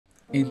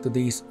In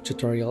today's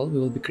tutorial, we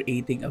will be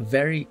creating a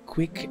very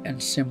quick and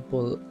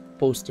simple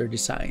poster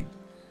design.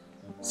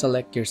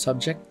 Select your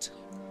subject,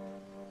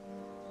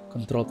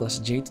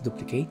 Ctrl+J to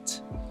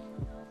duplicate,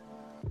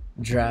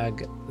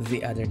 drag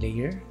the other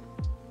layer,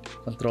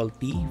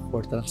 Ctrl+T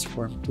for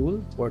transform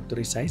tool or to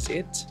resize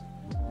it,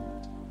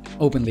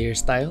 open layer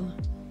style,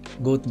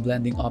 go to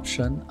blending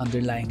option,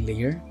 underlying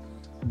layer,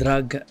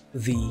 drag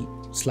the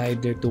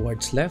slider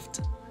towards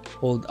left,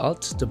 hold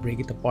Alt to break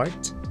it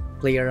apart,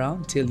 play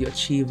around till you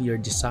achieve your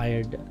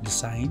desired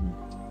design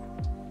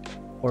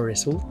or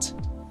result.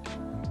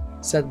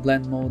 Set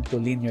blend mode to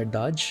linear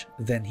dodge,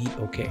 then hit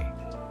OK.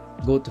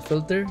 Go to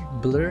filter,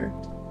 blur,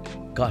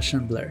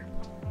 Gaussian blur.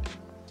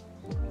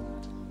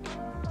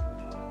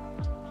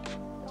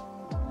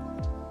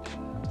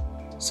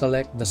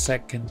 Select the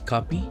second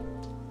copy,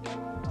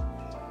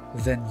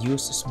 then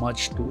use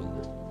smudge tool.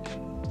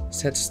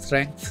 Set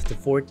strength to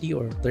 40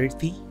 or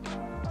 30.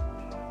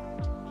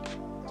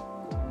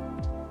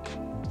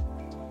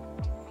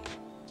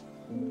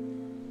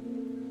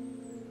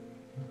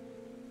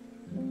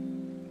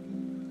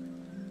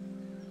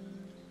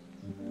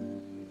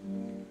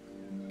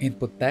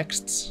 Input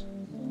texts.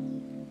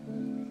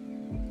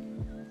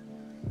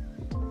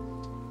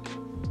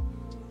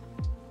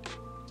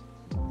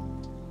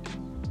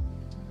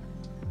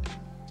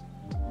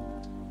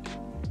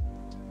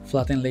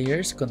 Flatten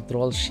layers,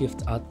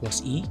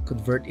 Ctrl+Shift+Alt+E,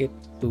 convert it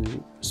to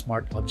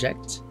Smart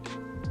Object.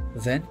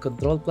 Then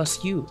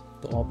Ctrl+U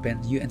to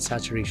open Hue and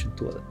Saturation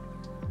tool.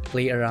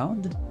 Play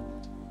around.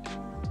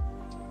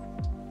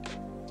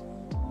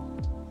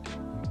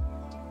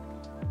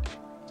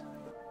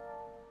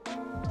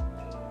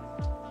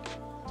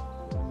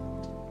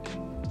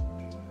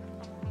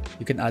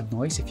 You can add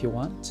noise if you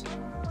want,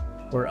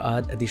 or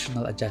add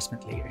additional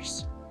adjustment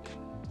layers.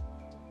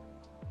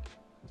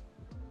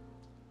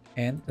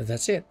 And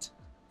that's it.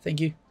 Thank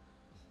you.